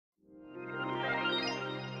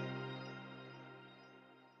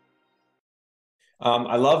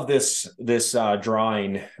I love this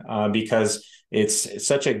drawing because it's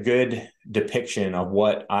such a good depiction of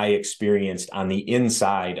what I experienced on the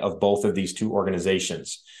inside of both of these two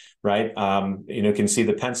organizations, right? You can see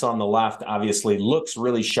the pencil on the left obviously looks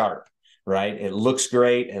really sharp, right? It looks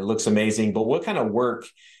great, it looks amazing, but what kind of work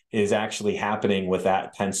is actually happening with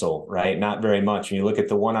that pencil, right? Not very much. When you look at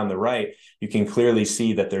the one on the right, you can clearly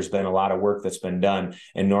see that there's been a lot of work that's been done.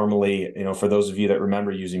 And normally, for those of you that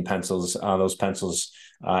remember using pencils, those pencils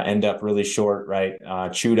end up really short, right?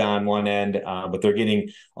 Chewed on one end, but they're getting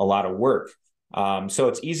a lot of work. So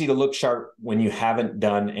it's easy to look sharp when you haven't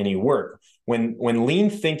done any work. When lean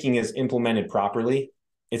thinking is implemented properly,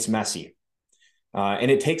 it's messy.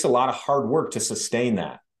 And it takes a lot of hard work to sustain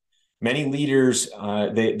that. Many leaders,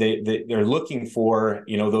 they're looking for,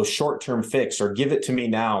 those short-term fix, or give it to me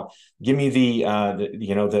now. Give me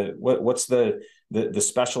what's the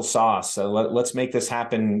special sauce. Let's make this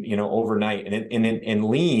happen, overnight. And in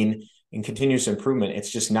lean and continuous improvement, it's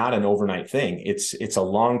just not an overnight thing. It's a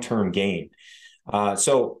long-term gain.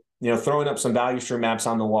 So throwing up some value stream maps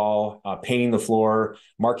on the wall, painting the floor,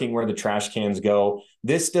 marking where the trash cans go.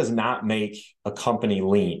 This does not make a company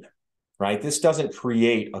lean. Right? This doesn't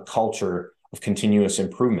create a culture of continuous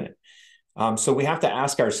improvement. So we have to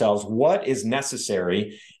ask ourselves, what is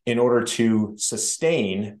necessary in order to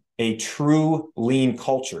sustain a true lean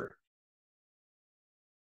culture?